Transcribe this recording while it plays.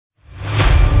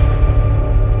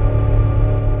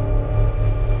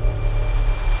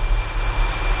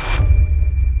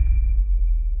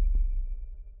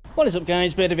What is up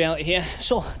guys, BeardedReality here.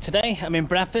 So today I'm in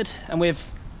Bradford and with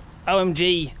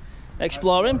OMG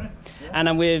Exploring and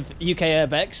I'm with UK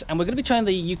Urbex and we're going to be trying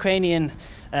the Ukrainian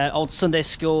old Sunday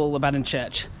school abandoned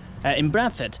church in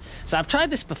Bradford. So I've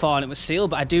tried this before and it was sealed,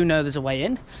 but I do know there's a way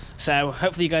in. So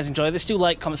hopefully you guys enjoy this. Do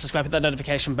like, comment, subscribe, hit that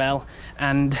notification bell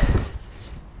and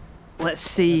let's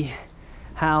see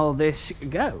how this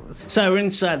goes. So we're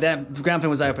inside there, the ground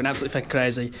thing was open, absolutely fucking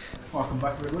crazy. Welcome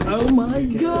back everybody. Oh my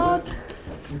god!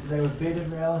 Today with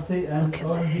BeardedReality and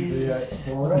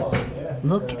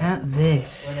Look at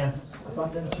this.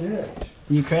 Abandoned church.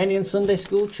 Ukrainian Sunday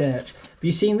school church. Have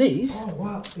you seen these? Oh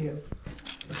wow, yeah. Look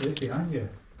at this behind you.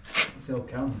 It's the old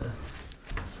calendar.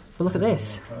 But look at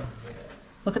this.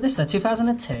 Look at this, they're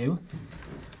 2002.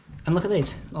 And look at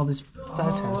these, all these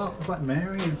photos. Oh, it's like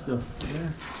Mary and stuff. Yeah.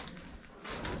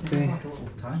 It's like a little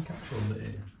time capsule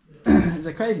there. It's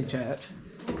a crazy church.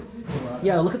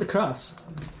 Yeah, look at the cross.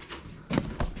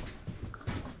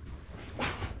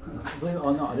 Believe it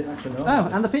or not, I didn't actually know. Oh,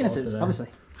 and the penises, obviously.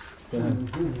 So,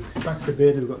 thanks to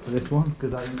Bearded we got to this one,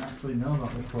 because I didn't actually know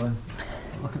about this place.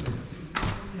 Look at this.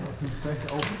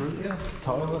 Space, all fruit, yeah.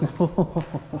 Toilet.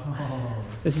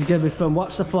 This is going to be fun.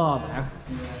 Watch the floor now.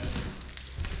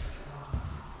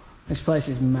 This place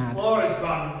is mad. The floor is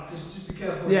gone, just be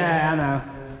careful. Yeah, I know.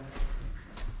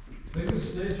 Make a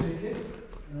stage for your kid.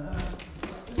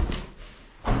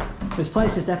 This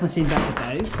place has definitely seen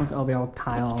better days. Look at all the old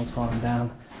tiles falling down.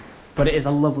 But it is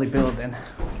a lovely building.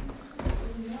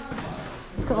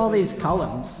 Look at all these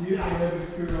columns.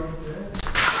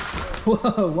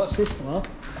 Whoa, watch this floor.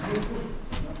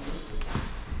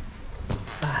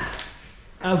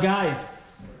 Oh guys,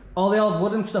 all the old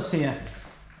wooden stuff's here.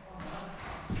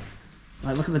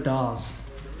 Like, look at the doors.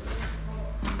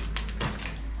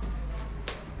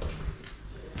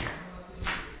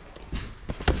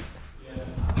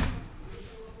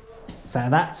 So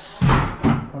that's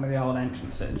one of the old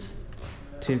entrances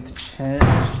to the church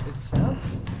itself.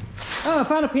 Oh, I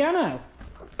found a piano!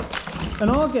 An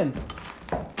organ!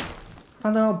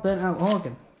 Found an old burnt out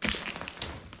organ.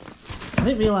 I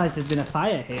didn't realise there'd been a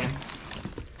fire here.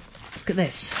 Look at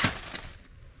this.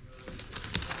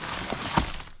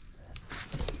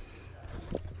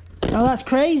 Oh, that's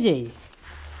crazy!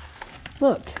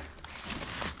 Look,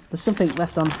 there's something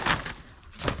left on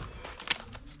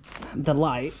the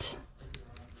light.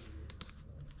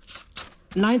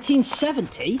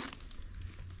 1970?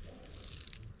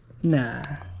 Nah.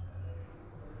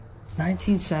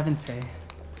 1970.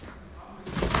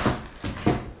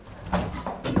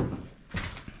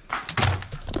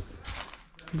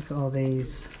 Look at all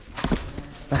these.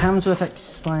 The Hamsworth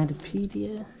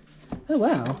Encyclopedia. Oh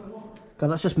wow.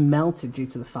 God, that's just melted due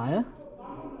to the fire.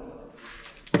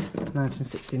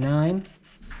 1969.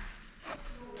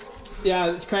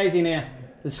 Yeah, it's crazy in here.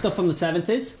 There's stuff from the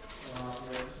 70s.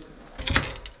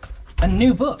 And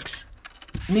new books.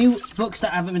 New books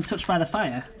that haven't been touched by the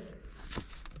fire.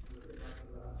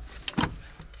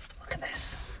 Look at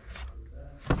this.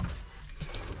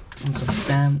 And some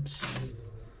stamps.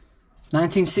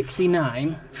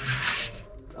 1969.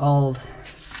 Old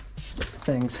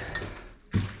things.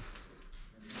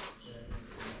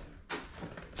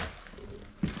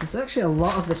 There's actually a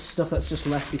lot of this stuff that's just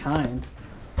left behind.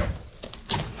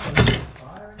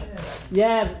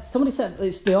 Yeah, somebody said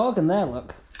it's the organ there,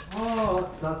 look. Oh,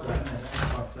 that's sad, isn't it?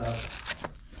 That's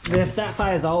sad. If that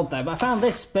fire's old though, but I found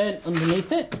this burnt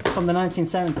underneath it from the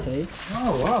 1970s.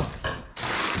 Oh wow.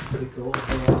 Pretty cool.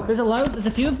 There's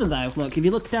a few of them though. Look, if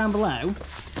you look down below,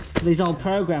 these old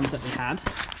programs that we had.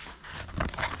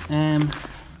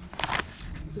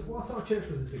 What sort of church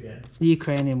was this again? The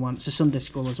Ukrainian one. It's a Sunday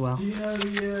school as well. Do you know the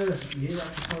year that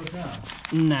was closed down?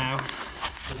 No.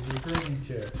 It's the Ukrainian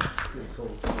church. Pretty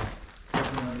cool.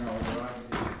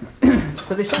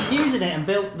 But they stopped using it and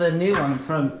built the new one in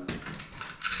front.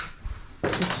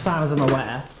 As far as I'm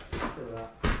aware.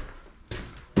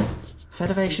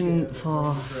 Federation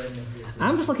for...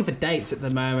 I'm just looking for dates at the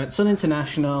moment. Sun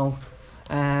International,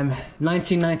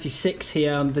 1996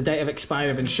 here on the date of expiry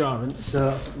of insurance.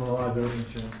 So that's the liability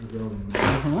insurance for the building.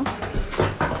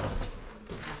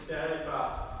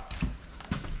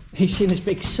 He's seen this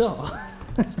big saw.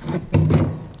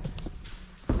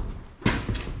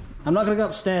 I'm not going to go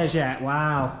upstairs yet.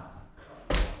 Wow.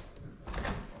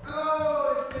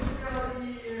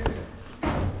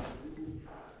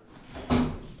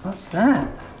 What's that?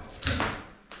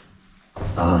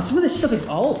 Oh, some of this stuff is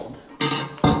old.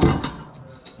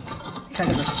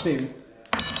 Kind of a spoon.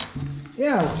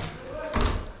 Yeah.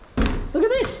 Look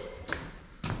at this.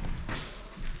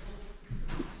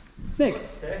 Nick.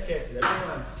 Staircases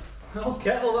everywhere. Oh,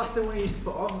 kettle, that's the one you used to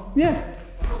put on. Yeah.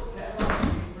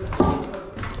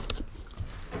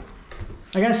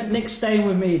 I guess Nick's staying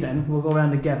with me then. We'll go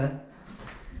around together.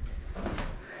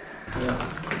 Yeah.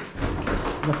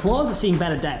 The floors have seen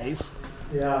better days.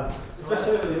 Yeah,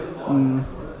 especially with the other one.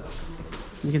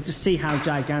 You can just see how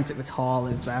gigantic this hall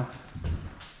is though.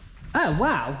 Oh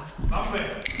wow!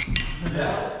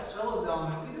 Yeah.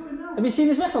 Have you seen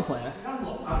this record player?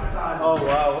 Oh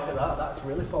wow, look at that. That's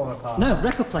really falling apart. No,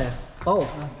 record player. Oh.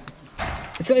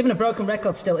 It's got even a broken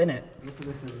record still in it. Look at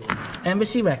this as well.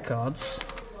 Embassy Records.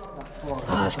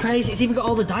 Oh, it's crazy. It's even got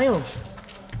all the dials.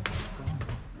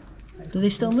 Do they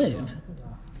still move?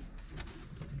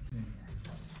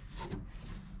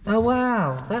 Oh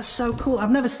wow, that's so cool. I've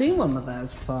never seen one of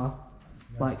those before.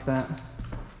 Like that.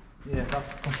 Yeah,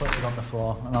 that's completely on the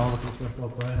floor. And I'll look at this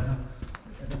record player now.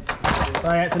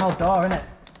 Oh yeah, it's an old door, isn't it?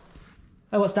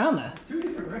 Oh, what's down there? Two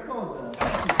different records there.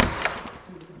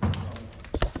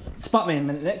 Spot me in a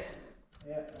minute, Nick.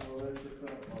 Yeah, there we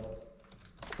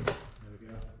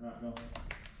go. Right, go.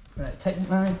 Right, take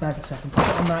my bag a second. Put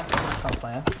it on that record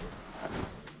player.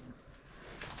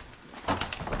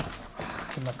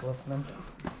 Give my glove on them.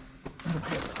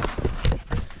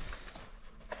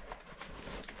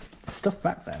 Stuff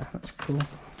back there, that's cool.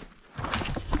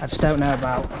 I just don't know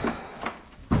about.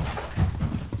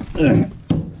 Yeah.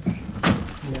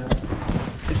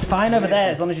 It's fine over there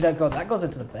as long as you don't go. That goes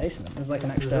into the basement. There's like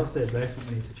an extra. There's obviously a basement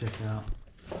we need to check out.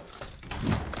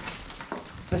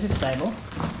 This is stable.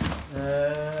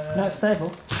 No, it's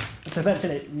stable. It's a bench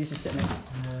in it. You just sit in it.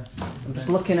 Yeah. I'm just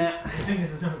looking at. The thing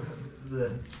is, I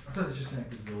suppose it's just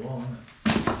connected to the wall, isn't it?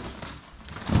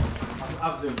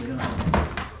 I've zoomed in on it.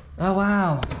 Oh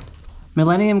wow.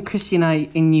 Millennium Christianite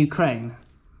in Ukraine.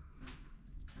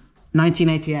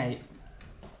 1988.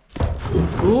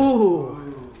 Ooh.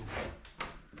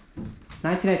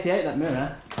 1988, that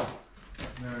mirror.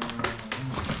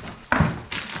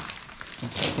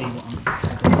 Let's see what I'm...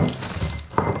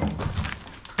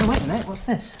 Oh wait a minute, what's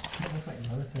this? Looks like a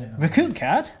military. Recruit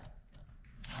card?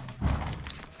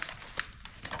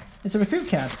 It's a recruit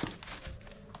card.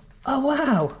 Oh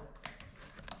wow.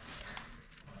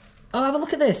 Oh, have a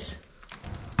look at this.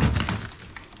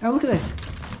 Have a look at this.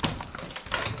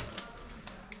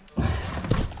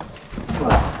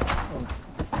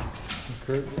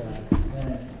 Recruit card.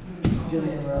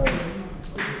 Julian Rose.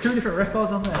 There's two different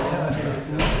records on there. Yeah.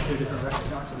 Two different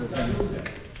records actually the same.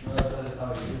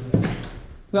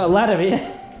 We've got a ladder here.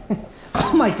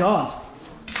 Oh my god.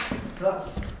 So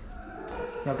that's.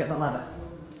 Yo, get that ladder.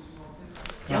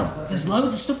 Yo, there's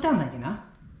loads of stuff down there, you know?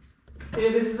 Yeah,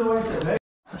 this is the way to.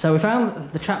 So we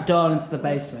found the trap door into the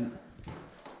basement.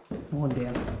 Oh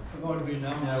dear. We're going to be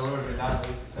now. Yeah, we're going to be down at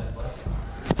least the same place.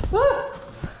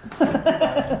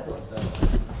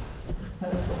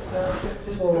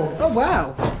 Oh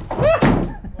wow.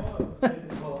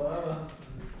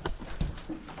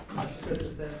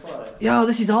 Yo,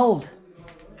 this is old.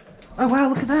 Oh wow,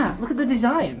 look at that. Look at the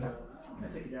design.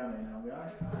 Take it down there now,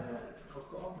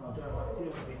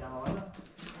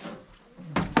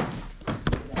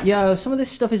 guys. Yo, some of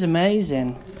this stuff is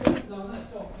amazing.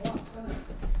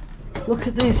 Look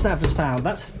at this that I've just found.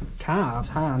 That's carved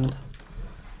hand.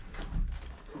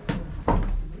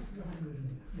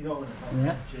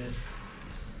 Yeah. Cheers.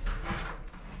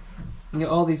 You got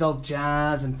all these old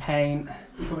jars and paint.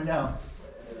 You coming down?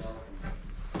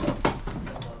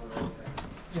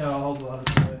 Yeah, I'll hold the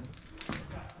ladder.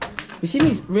 You see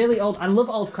these really old... I love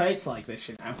old crates like this,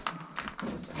 you know.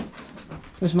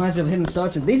 This reminds me of hidden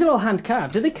storage. These are all hand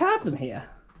carved. Did they carve them here?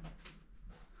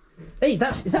 Hey,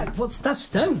 that's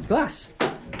stone glass.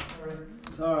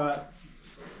 It's alright.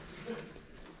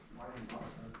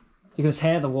 You can just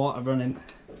hear the water running.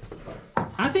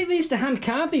 I think they used to hand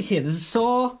carve these here. There's a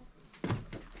saw.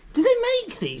 Did they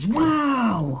make these?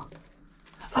 Wow.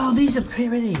 Oh, these are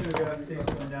pretty.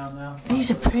 Down now. These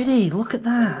are pretty. Look at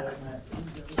that.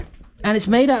 And it's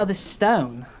made out of this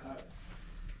stone.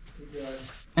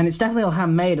 And it's definitely all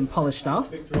handmade and polished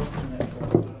off. I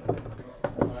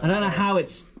don't know how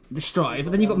it's destroyed,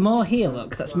 but then you've got more here,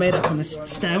 look, that's made up from this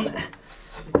stone.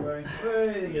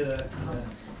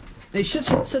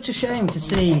 It's such a shame to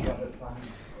see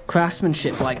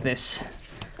craftsmanship like this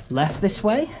left this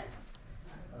way.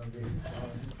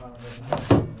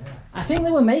 I think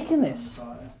they were making this.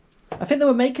 I think they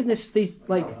were making these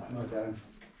like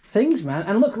things, man.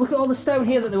 And look at all the stone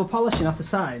here that they were polishing off the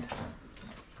side.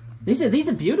 These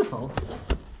are beautiful.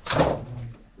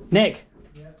 Nick,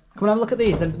 come and have a look at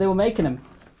these. They were making them.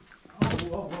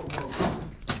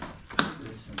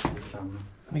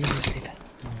 Let me give you a stick.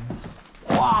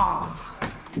 Wow!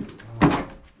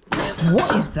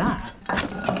 What is that?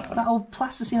 That old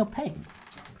plasticine paint?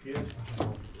 There's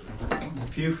a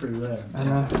few through there. I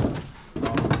know.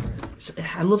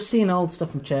 I love seeing old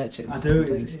stuff from churches. I do.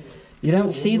 You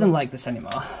don't see them like this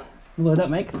anymore. Well, they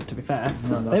don't make them, to be fair.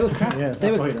 No, they were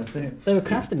They were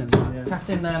crafting them. Yeah.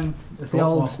 Crafting the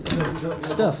old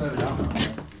stuff.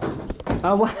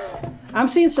 Oh, well, I'm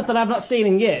seeing stuff that I've not seen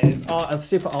in years, or are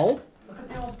super old. Look at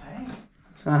the old paint.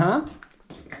 Uh-huh.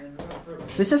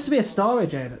 This has to be a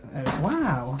storage area.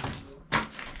 Wow.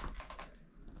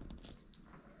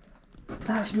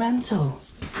 That's mental.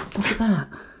 Look at that.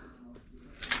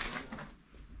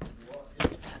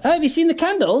 Oh, have you seen the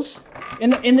candles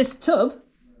in this tub?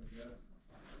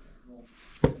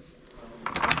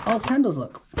 Old candles,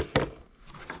 look.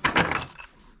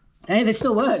 Hey, they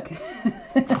still work.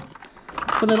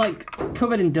 But they're like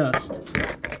covered in dust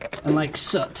and like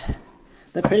soot.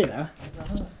 They're pretty though.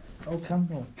 Old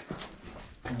candle.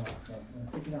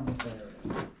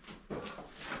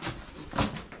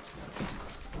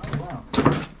 Wow.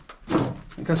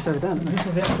 It goes further down. This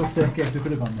is the actual staircase we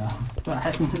could have gone down. Well,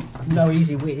 no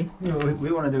easy way. Yeah,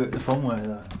 we want to do it the fun way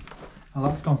though. Oh,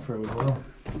 that's gone through as well.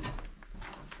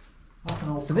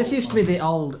 So this used to be the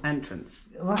old entrance.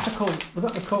 Well, that's the was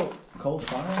that the cold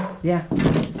fire? Yeah.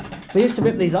 They used to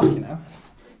rip these off, you know,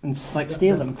 and like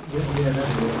steal them.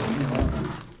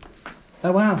 Yeah.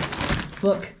 Oh wow.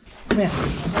 Look. Come here.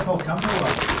 That's all candle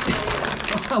work.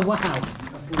 Oh wow.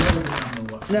 That's literally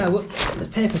candle work. No, look, there's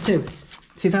paper too.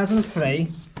 2003.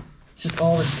 It's just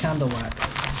all this candle work.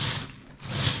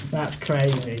 That's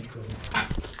crazy.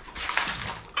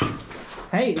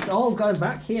 Hey, it's all going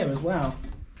back here as well.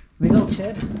 These old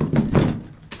chairs. I don't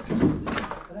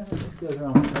think this goes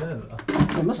around further.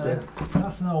 They must do.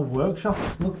 That's an old workshop,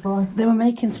 looks like. They were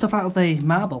making stuff out of the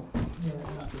marble.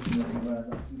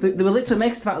 They were literally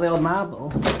making stuff out of the old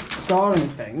marble, storing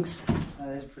things. That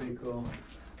is pretty cool.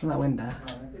 From that window.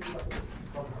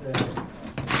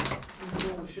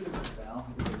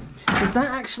 Does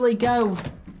that actually go?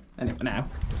 Anyway, now.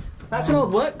 That's an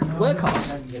old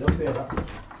workhorse. Get up here,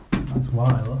 that's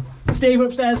wild. Steve, we're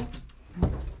upstairs.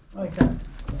 Okay.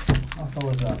 That's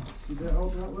always that. Is it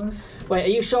old that way? Wait, are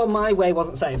you sure my way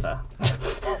wasn't safer?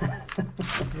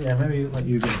 Yeah, maybe let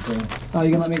you go first. Oh,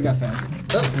 you're gonna let me go first?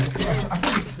 Oh. I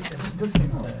think it does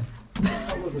seem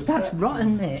safe. That's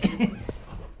rotten, mate.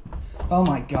 Oh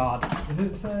my god. Is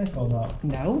it safe or not?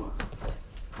 No.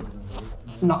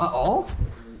 Not at all.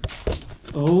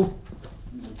 Oh.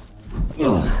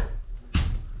 Ugh.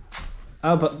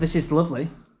 Oh, but this is lovely.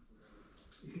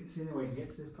 You can see the way you can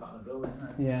get to this part of the building,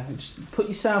 right? Yeah, just put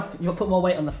yourself, you'll put more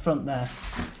weight on the front there.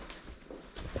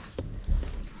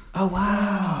 Oh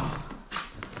wow.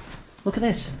 Look at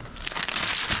this.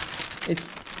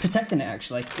 It's protecting it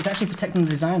actually. It's actually protecting the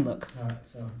design look. Right,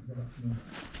 so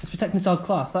It's protecting this old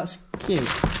cloth. That's cute.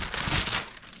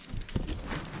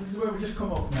 this is where we just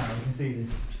come up now. You can see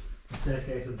this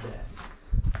staircase of death.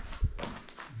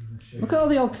 Look at all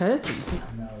the old curtains.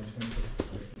 Now we're just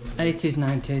 80s,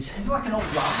 90s. It's like an old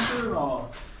lavender or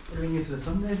what do we use for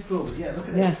Sunday school? But yeah, look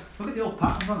at it. Look at the old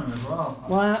patterns on them as well.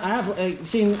 Well, I have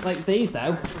seen like these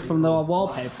though from the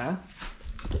wallpaper.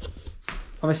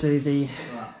 Obviously the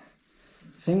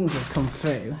things have come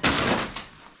through.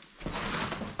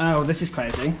 Oh, this is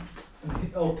crazy.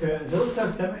 Old curtains. They look so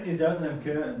 70s, don't they, them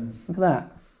curtains? Look at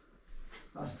that.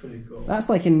 That's pretty cool. That's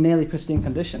like in nearly pristine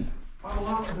condition. Oh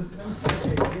wow, there's a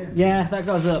staircase here. Yeah, that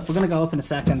goes up. We're gonna go up in a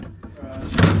second. Right.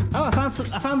 Oh, I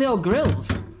found the old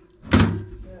grills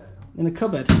in a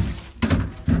cupboard.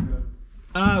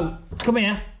 Oh, come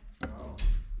here.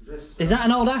 Is that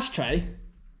an old ashtray?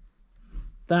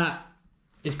 That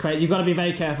is crazy. You've got to be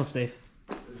very careful, Steve.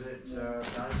 Is it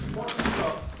what's it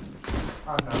got?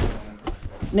 I don't know.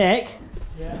 Nick,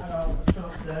 Yeah, I know. Let's go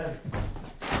upstairs.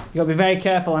 you got to be very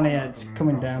careful on here. It's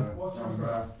coming down. What's on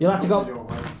there? You'll have to go.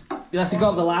 You'll have to go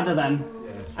up the ladder then,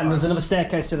 and there's another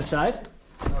staircase to the side.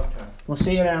 Okay. We'll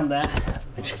see you around there.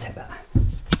 Let's just take that.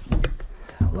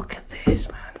 Look at this,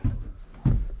 man.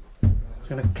 I'm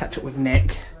gonna catch up with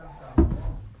Nick.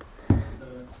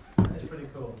 That's pretty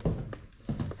cool.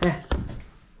 Yeah,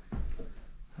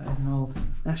 That is an old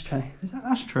ashtray. Is that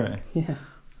an ashtray? Yeah,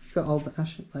 it's got all the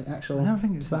like actual. I don't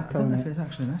think it's tobacco I don't in know if it. it's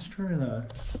actually an ashtray though.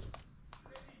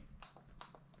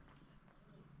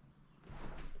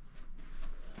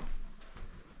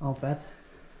 Old bed.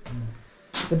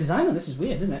 The design on this is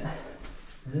weird, isn't it?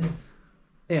 It is.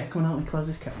 Yeah, come on, let me close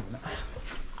this curtain a minute.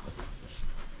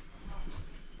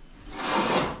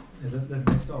 Is it they've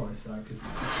missed all this though?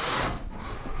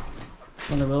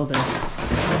 Well, they will do.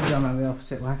 Going around the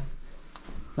opposite way.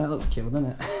 That looks cool, doesn't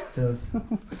it? It does.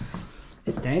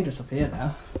 It's dangerous up here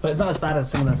though, but not as bad as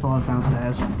some of the floors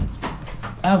downstairs.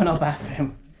 Oh, an old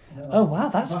bathroom. Oh wow,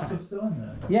 that's fancy. Bathtub still in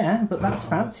there? Yeah, but that's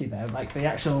fancy though, like the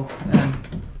actual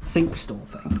sink stool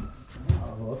thing.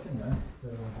 looking there. So,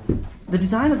 The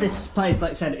design of this place,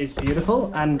 like I said, is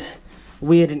beautiful and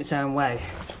weird in its own way.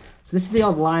 So this is the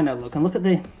old lino look, and look at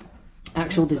the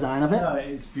actual design of it. no,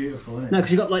 it's beautiful, isn't it? No,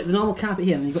 because you've got like the normal carpet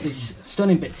here, and then you've got these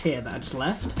stunning bits here that I just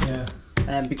left. Yeah.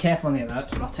 Be careful on the other,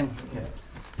 it's rotting. Yeah.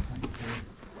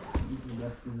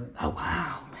 Oh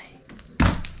wow, mate.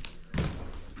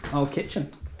 Oh, kitchen.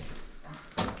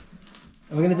 Are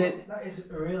we gonna do it? That is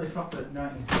a really proper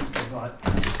 1960s like.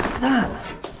 Look at that.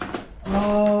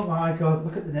 Oh my god,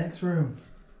 look at the next room.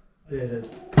 Bearded.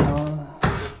 Oh.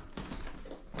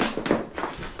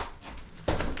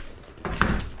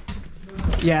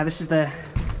 Yeah, this is the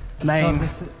main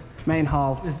main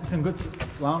hall. There's some good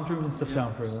lounge room and stuff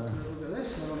down through there. Look at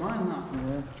this, never mind that.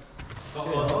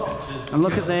 And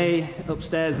look at the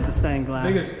upstairs with the stained glass.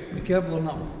 Be careful on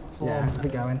that floor. Yeah, we're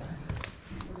going.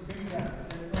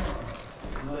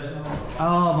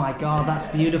 Oh my god, that's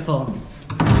beautiful.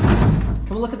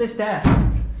 Come and look at this desk.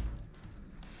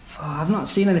 Oh, I've not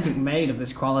seen anything made of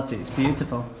this quality. It's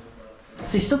beautiful.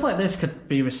 See, stuff like this could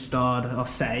be restored or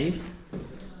saved.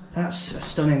 That's a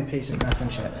stunning piece of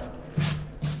craftsmanship.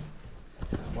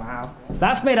 Wow.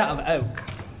 That's made out of oak.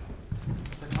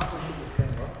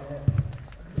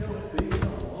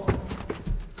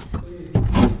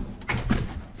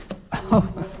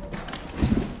 Oh.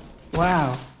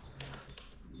 Wow.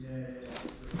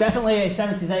 Definitely a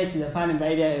 70s, 80s at finding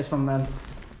radiators from them.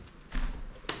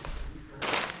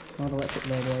 Not electric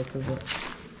radiators, but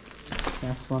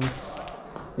nice ones.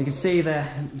 You can see the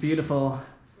beautiful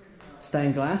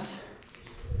stained glass.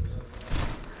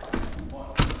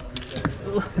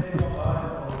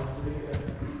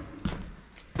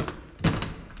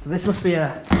 So this must be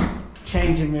a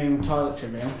changing room,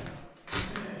 toiletry room.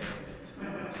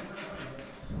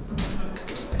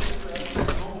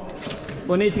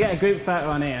 We'll need to get a group photo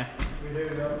on here.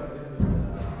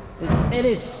 It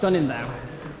is stunning though.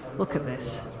 Look at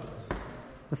this.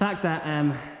 The fact that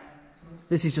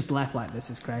this is just left like this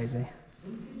is crazy.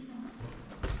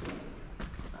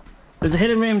 There's a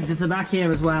hidden room to the back here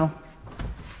as well.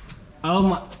 Oh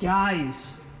my,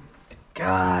 guys,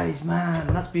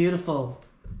 man, that's beautiful.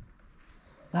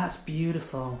 That's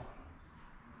beautiful.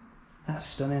 That's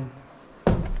stunning.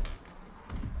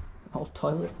 Oh,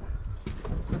 toilet.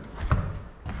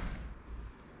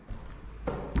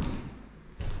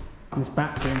 And this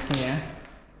bathroom here.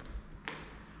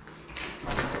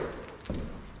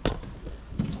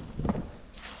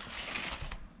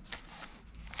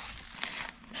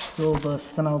 School bus,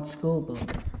 it's an old school bus.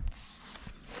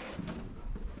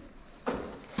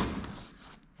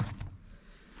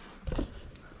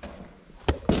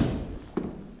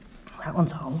 That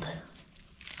one's old.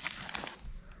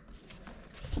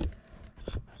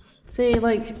 See,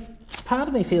 like, part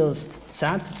of me feels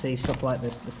sad to see stuff like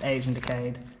this, just aged and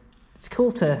decayed. It's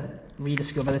cool to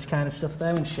rediscover this kind of stuff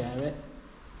though and share it.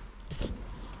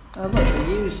 Oh look, they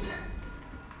used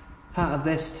part of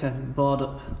this to board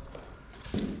up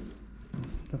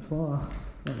the floor,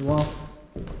 the wall.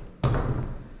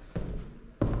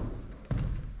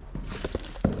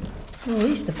 Oh,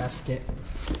 Easter basket.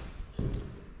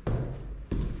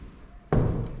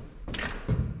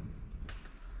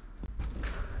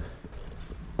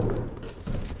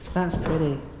 That's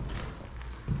pretty.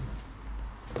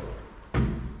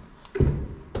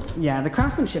 Yeah, the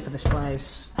craftsmanship of this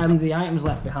place and the items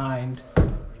left behind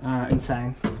are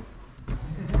insane.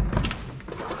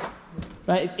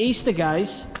 Right, it's Easter,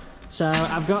 guys. So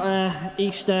I've got a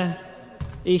Easter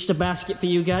basket for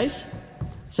you guys.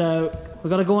 So we've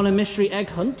got to go on a mystery egg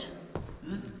hunt.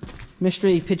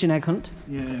 Mystery pigeon egg hunt.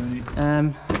 Yeah, mate.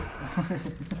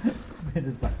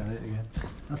 Bearded's back on it again.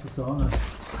 That's the sauna.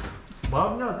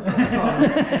 Well, no.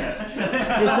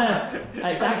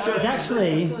 It's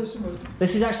actually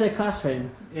this is actually a classroom.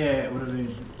 Yeah, it would have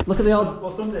been. Look at the old. Well,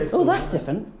 Sunday. Oh, that's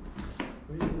different.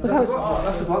 Look how it's.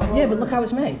 That's a black one. Yeah, but look how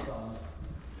it's made.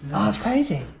 Oh, it's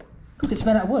crazy. Look, it's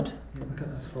made out of wood. Yeah, look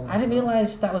at this one. I didn't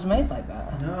realise that was made like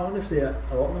that. No, I wonder if a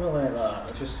lot of them are like that.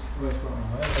 It's just worth putting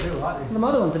away. I do like these. The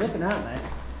modern ones are different, aren't they?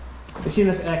 You've seen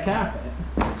the carpet?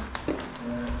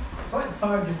 Yeah. It's like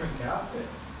 5 different carpets.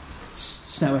 It's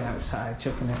snowing outside,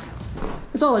 chucking it.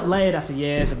 It's all like layered after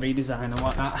years of redesign and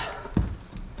whatnot.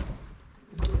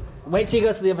 Wait till you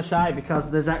go to the other side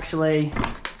because there's actually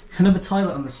another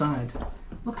toilet on the side.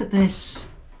 Look at this.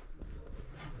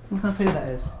 Look how pretty that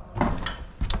is.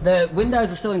 The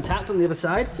windows are still intact on the other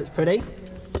side, so it's pretty.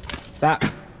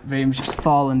 That room's just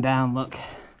fallen down, look.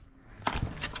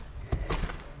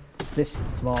 This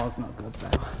floor's not good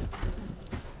though.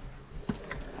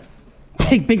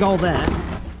 Big hole there.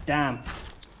 Damn.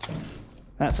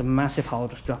 That's a massive hole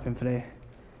just dropping through.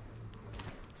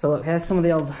 So look, here's some of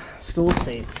the old school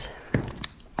seats.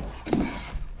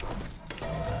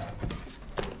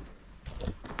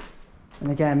 And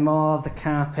again, more of the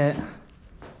carpet.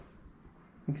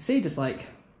 You can see just like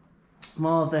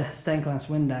more of the stained glass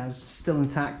windows still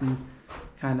intact and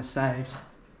kind of saved.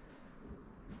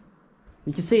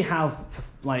 You can see how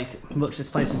like much this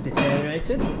place has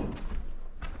deteriorated.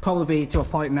 Probably to a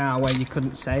point now where you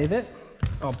couldn't save it,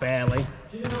 or barely.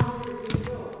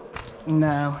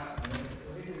 No.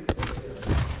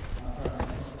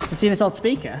 You see this old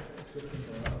speaker?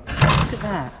 Look at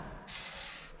that.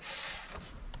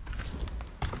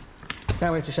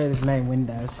 Can't wait to show you the main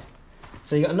windows.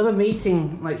 So you got another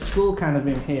meeting, like school kind of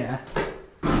room here.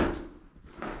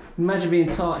 Imagine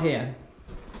being taught here.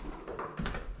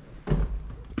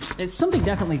 It's something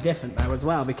definitely different though as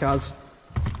well, because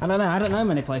I don't know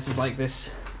many places like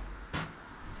this.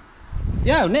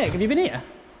 Yo, Nick, have you been here?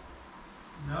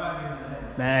 No, I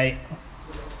haven't. Mate.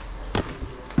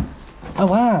 Oh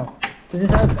wow. Is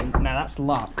this open? No, that's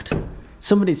locked.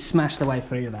 Somebody's smashed their way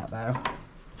through that though.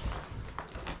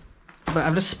 But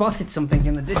I've just spotted something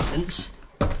in the distance.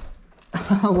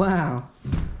 Oh wow.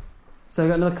 So we've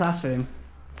got another classroom.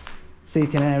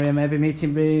 Seating area, maybe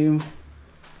meeting room.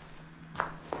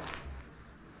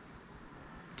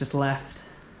 Just left.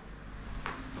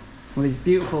 One of these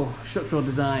beautiful structural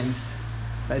designs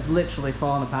that is literally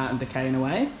falling apart and decaying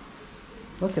away.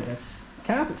 Look at this.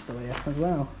 Carpet's still here as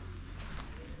well.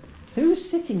 Who's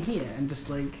sitting here and just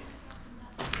like...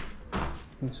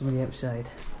 somebody outside.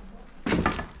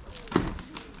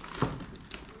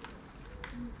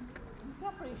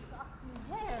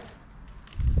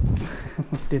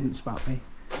 Didn't spot me.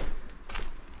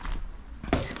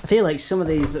 I feel like some of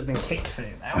these have been kicked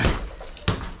through now.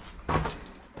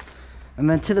 And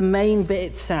then to the main bit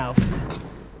itself,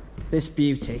 this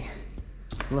beauty.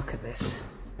 Look at this.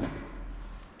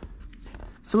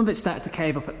 Some of it started to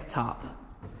cave up at the top.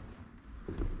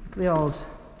 Look at the old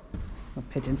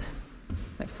pigeons,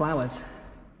 like flowers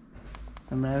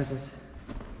and roses.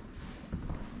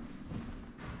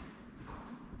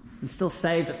 And still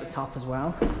saved at the top as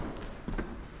well.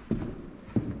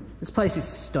 This place is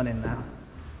stunning now.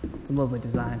 It's a lovely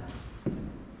design.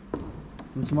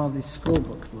 And some more of these school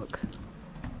books, look.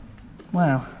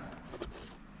 Wow.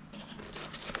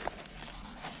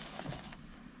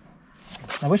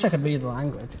 I wish I could read the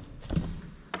language.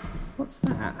 What's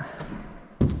that?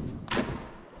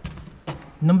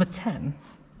 Number 10?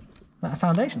 That a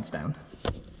foundation stone?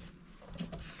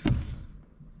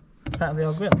 Part of the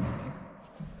old grill, maybe?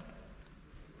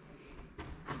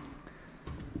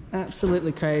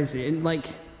 Absolutely crazy. And like,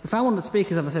 we found one of the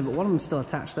speakers of the thing, but one of them's still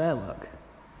attached there, look.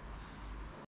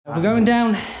 We're going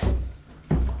down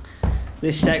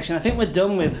this section. I think we're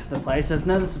done with the place. I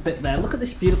know there's a bit there. Look at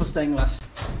this beautiful stained glass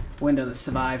window that's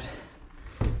survived.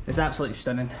 It's absolutely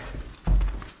stunning.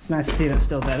 It's nice to see that it's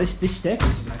still there. This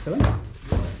staircase is nice, isn't it?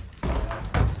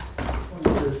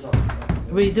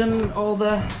 Have we done all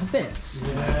the bits?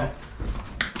 Yeah.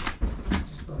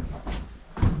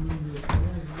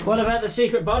 What about the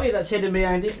secret body that's hidden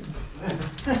behind it?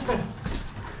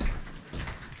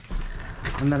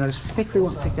 And then I just quickly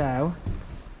want to go.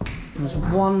 There's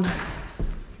one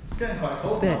It's getting quite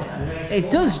cold. bit. It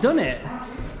does, doesn't it?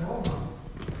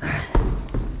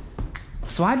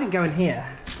 So I didn't go in here.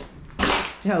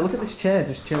 Yeah, look at this chair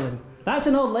just chilling. That's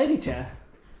an old lady chair.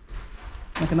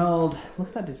 Like an old, look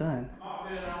at that design.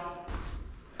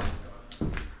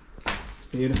 It's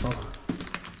beautiful.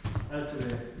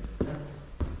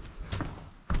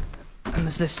 And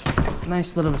there's this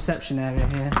nice little reception area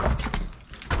here.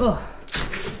 Oh,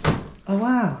 oh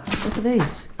wow, look at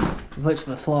these.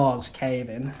 Literally the floors cave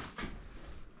in.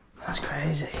 That's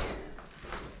crazy.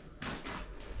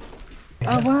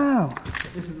 Oh wow.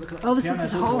 Oh, this is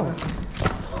this hall.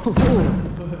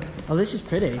 Oh, this is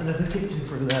pretty. And there's a kitchen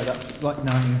through there that's like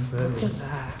 1930. Look at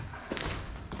that.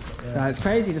 Yeah. It's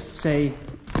crazy just to see.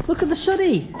 Look at the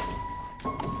shoddy.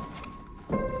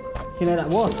 You know that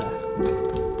water?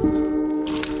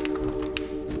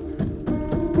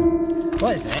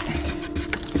 What is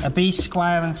it? A B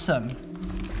Squire and Son.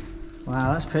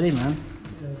 Wow, that's pretty, man.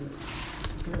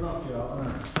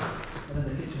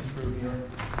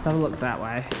 Let's have a look that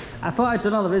way. I thought I'd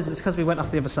done all there is, but it's because we went off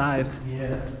the other side.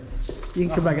 Yeah. You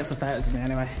can come back and get some photos of me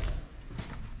anyway.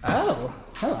 Oh,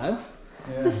 hello.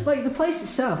 Yeah. This, like, the place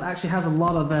itself actually has a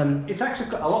lot of It's actually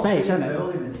got a lot space, bigger hasn't it?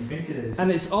 building than you think it is.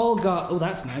 And it's all got. Oh,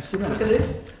 that's nice, isn't it? Look at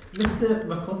this. Mr.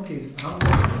 McClunkey's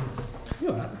hamburgers. You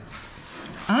alright?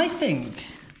 I think.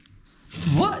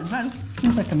 What? That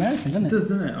seems like American, doesn't It it? does,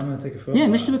 doesn't it? I'm going to take a photo. Yeah,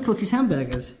 of Mr. that. McClunkey's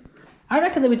hamburgers. I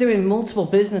reckon they were doing multiple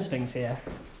business things here.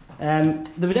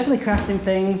 They were definitely crafting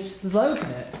things. There's loads of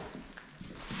it.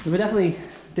 They were definitely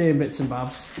doing bits and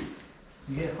bobs.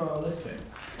 You get a photo of this bit?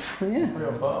 Well, yeah. Put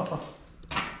your photo.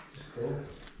 Cool.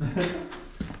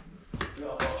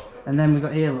 And then we've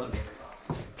got here, look.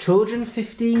 Children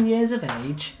 15 years of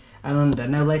age and under,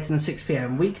 no later than 6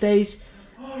 PM. Weekdays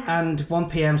and 1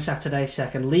 PM Saturday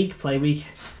second. League play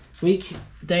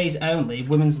weekdays only.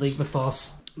 Women's league before.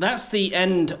 That's the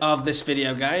end of this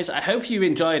video, guys. I hope you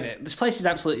enjoyed it. This place is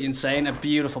absolutely insane, a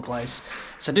beautiful place.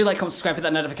 So do like, comment, subscribe, hit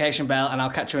that notification bell, and I'll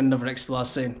catch you in another Explore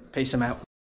soon. Peace, I'm out.